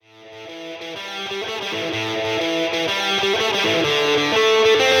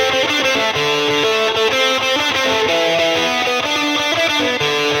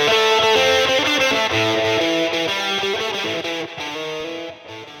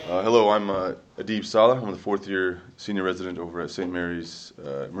Hello, I'm Adib Saleh. I'm the fourth-year senior resident over at St. Mary's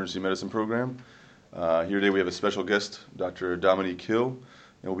Emergency Medicine Program. Here today we have a special guest, Dr. Dominique Hill, and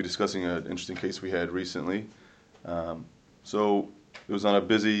we'll be discussing an interesting case we had recently. So it was on a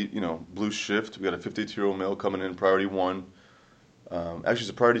busy, blue shift. We got a 52-year-old male coming in, priority 1. Actually, it's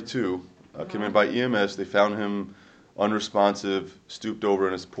a priority 2. Came in by EMS. They found him unresponsive, stooped over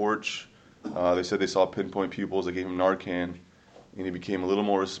in his porch. They said they saw pinpoint pupils. They gave him Narcan, and he became a little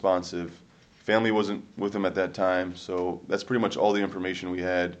more responsive. Family wasn't with him at that time, so that's pretty much all the information we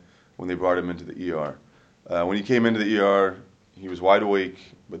had when they brought him into the ER. When he came into the ER, he was wide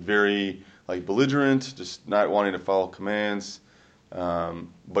awake, but very belligerent, just not wanting to follow commands.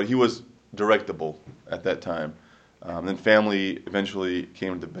 But he was directable at that time. Then family eventually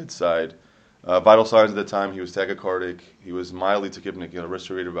came to the bedside. Vital signs at that time, he was tachycardic. He was mildly tachypnic. He had a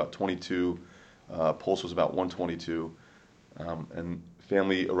respirator of about 22. Pulse was about 122. And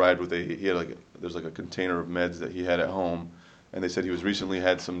family arrived with there's a container of meds that he had at home, and they said he was recently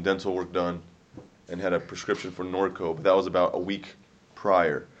had some dental work done and had a prescription for Norco, but that was about a week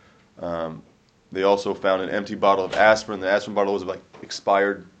prior. They also found an empty bottle of aspirin. The aspirin bottle was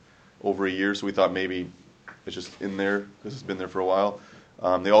expired over a year, so we thought maybe it's just in there because it's been there for a while.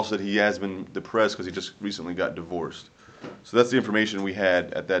 They also said he has been depressed because he just recently got divorced. So that's the information we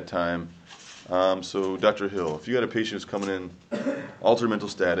had at that time. So Dr. Hill, if you had a patient who's coming in, altered mental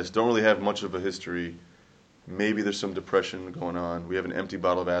status, don't really have much of a history, maybe there's some depression going on, we have an empty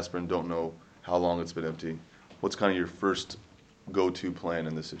bottle of aspirin, don't know how long it's been empty, what's kind of your first go-to plan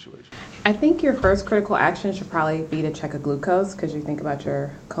in this situation? I think your first critical action should probably be to check a glucose, because you think about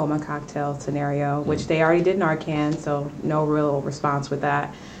your coma cocktail scenario, which they already did Narcan, so no real response with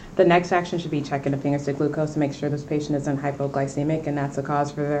that. The next action should be checking the fingerstick glucose to make sure this patient isn't hypoglycemic and that's a cause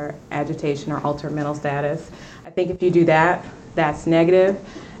for their agitation or altered mental status. I think if you do that, that's negative.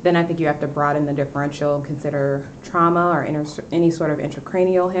 Then I think you have to broaden the differential and consider trauma or any sort of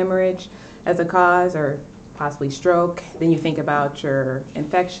intracranial hemorrhage as a cause, or possibly stroke. Then you think about your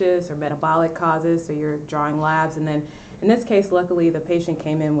infectious or metabolic causes, so you're drawing labs. And then in this case, luckily, the patient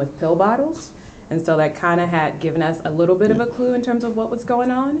came in with pill bottles. And so that kind of had given us a little bit of a clue in terms of what was going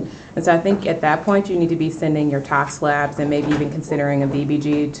on. And so I think at that point you need to be sending your tox labs and maybe even considering a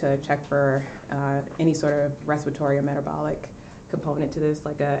VBG to check for any sort of respiratory or metabolic component to this,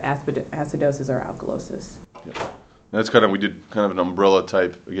 like acidosis or alkalosis. Yeah. That's we did kind of an umbrella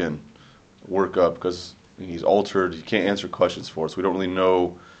type, again, workup, because he's altered, he can't answer questions for us. We don't really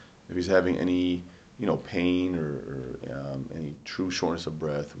know if he's having any pain or any true shortness of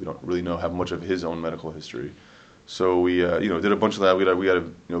breath. We don't really know how much of his own medical history. So we, did a bunch of that. We got a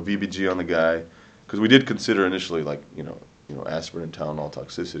VBG on the guy, because we did consider initially aspirin and Tylenol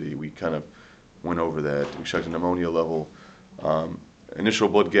toxicity. We kind of went over that. We checked the pneumonia level. Initial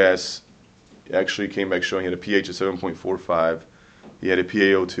blood gas actually came back showing he had a pH of 7.45. He had a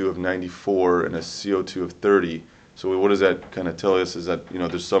PaO2 of 94 and a CO2 of 30. So what does that kind of tell us is that,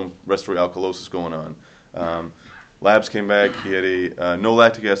 there's some respiratory alkalosis going on. Labs came back. He had a no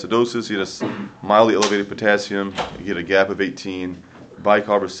lactic acidosis. He had a mildly elevated potassium. He had a GAP of 18,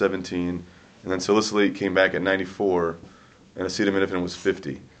 bicarb of 17, and then salicylate came back at 94, and acetaminophen was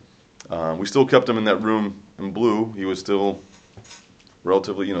 50. We still kept him in that room in blue. He was still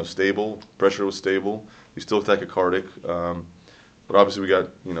relatively, stable. Pressure was stable. He's still tachycardic. But obviously we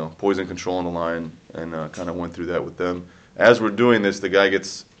got, poison control on the line and kind of went through that with them. As we're doing this, the guy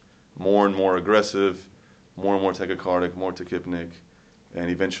gets more and more aggressive, more and more tachycardic, more tachypnic, and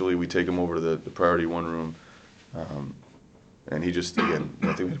eventually we take him over to the priority 1 room. And he just, again,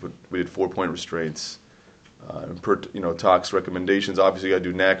 I think we did 4-point restraints. Per, tox recommendations, obviously you got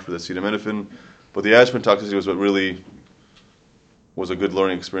to do NAC for the acetaminophen, but the aspirin toxicity was what really was a good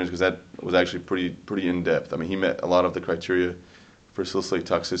learning experience, because that was actually pretty in-depth. I mean, he met a lot of the criteria for salicylate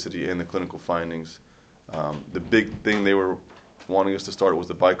toxicity and the clinical findings. The big thing they were wanting us to start was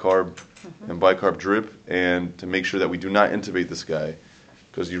the bicarb and bicarb drip, and to make sure that we do not intubate this guy,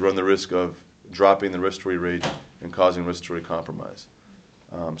 because you run the risk of dropping the respiratory rate and causing respiratory compromise.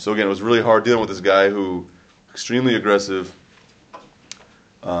 So again, it was really hard dealing with this guy who extremely aggressive,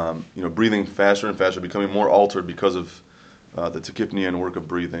 breathing faster and faster, becoming more altered because of the tachypnea and work of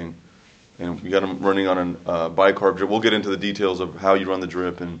breathing. And we got him running on a bicarb drip. We'll get into the details of how you run the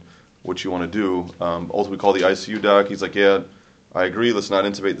drip and what you want to do. Ultimately, we call the ICU doc. He's like, yeah, I agree. Let's not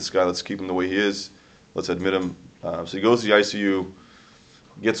intubate this guy. Let's keep him the way he is. Let's admit him. So he goes to the ICU,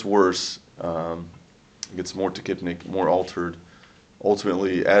 gets worse, gets more tachypnic, more altered.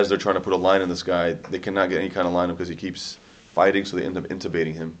 Ultimately, as they're trying to put a line in this guy, they cannot get any kind of line because he keeps fighting, so they end up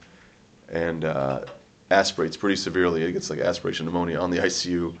intubating him. And aspirates pretty severely. It gets like aspiration pneumonia on the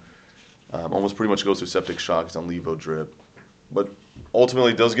ICU. Almost pretty much goes through septic shock. He's on levo drip. But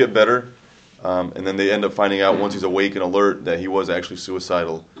ultimately does get better. And then they end up finding out once he's awake and alert that he was actually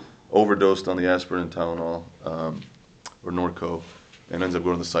suicidal, overdosed on the aspirin, Tylenol, or Norco, and ends up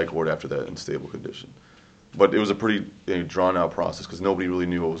going to the psych ward after that in stable condition. But it was a pretty drawn-out process because nobody really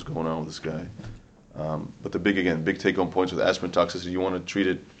knew what was going on with this guy. But the big take-home points with aspirin toxicity, you want to treat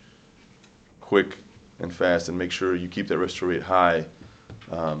it quick and fast and make sure you keep that respiratory rate high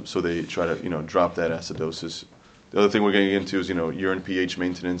so they try to drop that acidosis. The other thing we're getting into is urine pH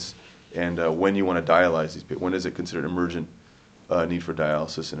maintenance and when you want to dialyze these people. When is it considered emergent need for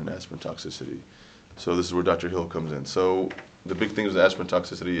dialysis in an aspirin toxicity? So this is where Dr. Hill comes in. So the big thing with aspirin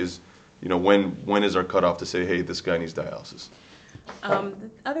toxicity is when is our cutoff to say, hey, this guy needs dialysis? The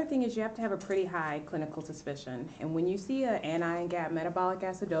other thing is you have to have a pretty high clinical suspicion. And when you see an anti-GAP metabolic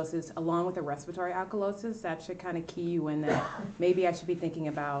acidosis along with a respiratory alkalosis, that should kind of key you in that maybe I should be thinking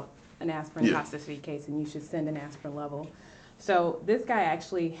about an aspirin toxicity case and you should send an aspirin level. So this guy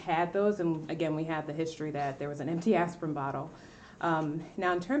actually had those, and again, we had the history that there was an empty aspirin bottle.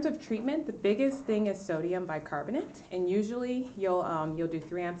 Now, in terms of treatment, the biggest thing is sodium bicarbonate, and usually you'll do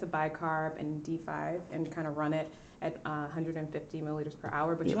 3 amps of bicarb and D5 and kind of run it at 150 milliliters per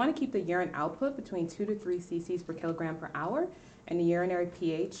hour. But you want to keep the urine output between 2 to 3 cc's per kilogram per hour, and the urinary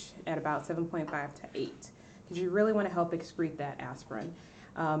pH at about 7.5 to 8, because you really want to help excrete that aspirin.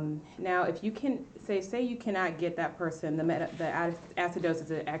 Now, if you can say you cannot get that person, the acidosis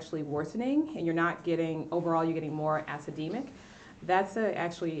is actually worsening, and you're getting more acidemic, that's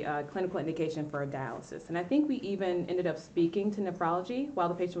actually a clinical indication for a dialysis. And I think we even ended up speaking to nephrology while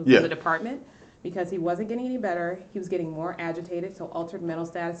the patient was in the department, because he wasn't getting any better. He was getting more agitated, so altered mental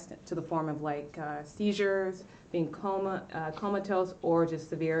status to the form of seizures, being comatose, or just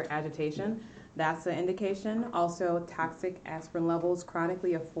severe agitation. That's the indication. Also, toxic aspirin levels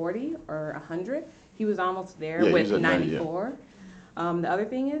chronically of 40 or 100. He was almost there with 94. The other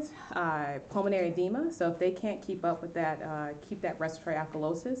thing is pulmonary edema. So if they can't keep up with that, keep that respiratory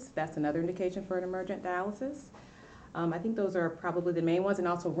alkalosis, that's another indication for an emergent dialysis. I think those are probably the main ones, and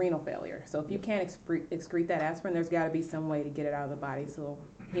also renal failure. So if you can't excrete that aspirin, there's got to be some way to get it out of the body. So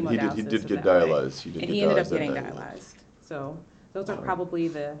hemodialysis. He did get dialyzed. He ended up getting dialyzed. So those are probably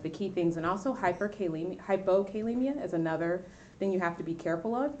the key things. And also hypokalemia is another thing you have to be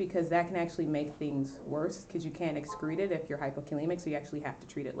careful of, because that can actually make things worse because you can't excrete it if you're hypokalemic, so you actually have to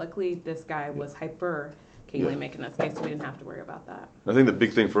treat it. Luckily, this guy was hyperkalemic in this case, so we didn't have to worry about that. I think the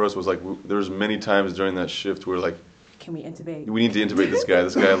big thing for us was there was many times during that shift where can we intubate? We need to intubate this guy.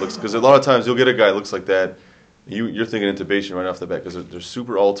 This guy looks, because a lot of times you'll get a guy that looks like that. You're thinking intubation right off the bat because they're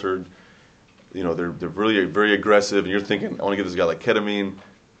super altered. They're really very aggressive, and you're thinking, I want to give this guy ketamine,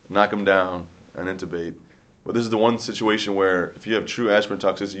 knock him down, and intubate. But this is the one situation where if you have true aspirin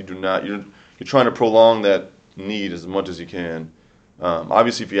toxicity, you're trying to prolong that need as much as you can.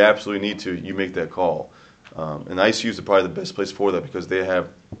 Obviously, if you absolutely need to, you make that call. And the ICUs are probably the best place for that because they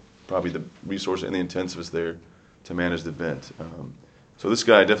have probably the resource and the intensivist there to manage the event. So this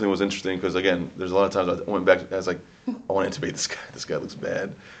guy definitely was interesting because, again, there's a lot of times I went back, I was like, I want to intubate this guy. This guy looks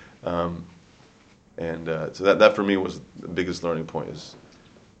bad. So that for me was the biggest learning point, is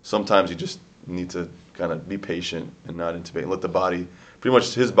sometimes you just need to kind of be patient and not intubate and let the body, pretty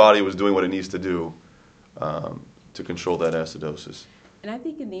much his body was doing what it needs to do to control that acidosis. And I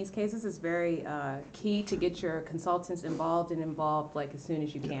think in these cases it's very key to get your consultants involved as soon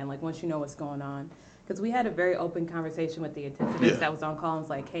as you can, once you know what's going on. Because we had a very open conversation with the intensivist that was on call and was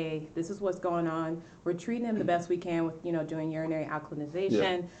like, hey, this is what's going on. We're treating him the best we can with, doing urinary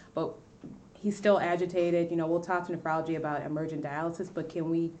alkalinization, but he's still agitated. We'll talk to nephrology about emergent dialysis, but can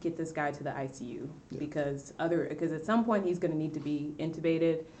we get this guy to the ICU? Because at some point he's going to need to be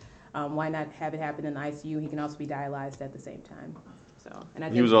intubated. Why not have it happen in the ICU? He can also be dialyzed at the same time. So, and I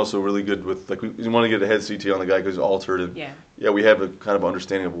think he was also really good with, we want to get a head CT on the guy because he's altered. And we have a kind of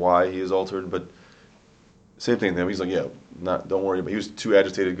understanding of why he is altered, but same thing. He's like, don't worry. But he was too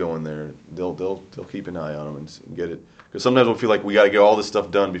agitated going there. They'll keep an eye on him and get it. Because sometimes we'll feel like we got to get all this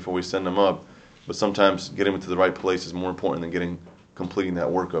stuff done before we send them up. But sometimes getting them to the right place is more important than completing that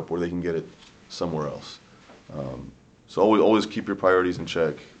workup where they can get it somewhere else. So always keep your priorities in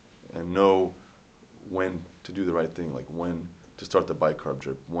check and know when to do the right thing, like when to start the bicarb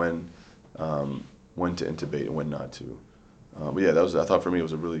drip, when to intubate and when not to. But I thought for me it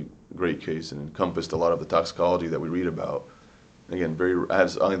was a really great case and encompassed a lot of the toxicology that we read about. Again,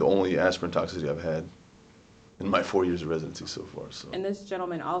 the only aspirin toxicity I've had in my 4 years of residency so far. So. And this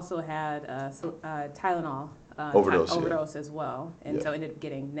gentleman also had Tylenol overdose as well. And Yeah. so ended up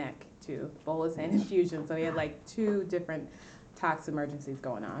getting neck too, bolus and infusion. So he had like 2 different tox emergencies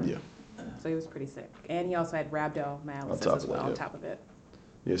going on. Yeah. So he was pretty sick. And he also had rhabdomyolysis as well on top of it.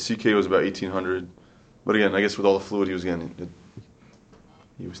 Yeah, CK was about 1,800. But again, I guess with all the fluid he was getting,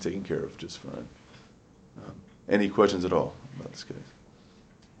 he was taken care of just fine. Any questions at all about this case?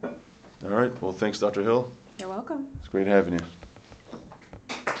 All right. Well, thanks, Dr. Hill. You're welcome. It's great having you.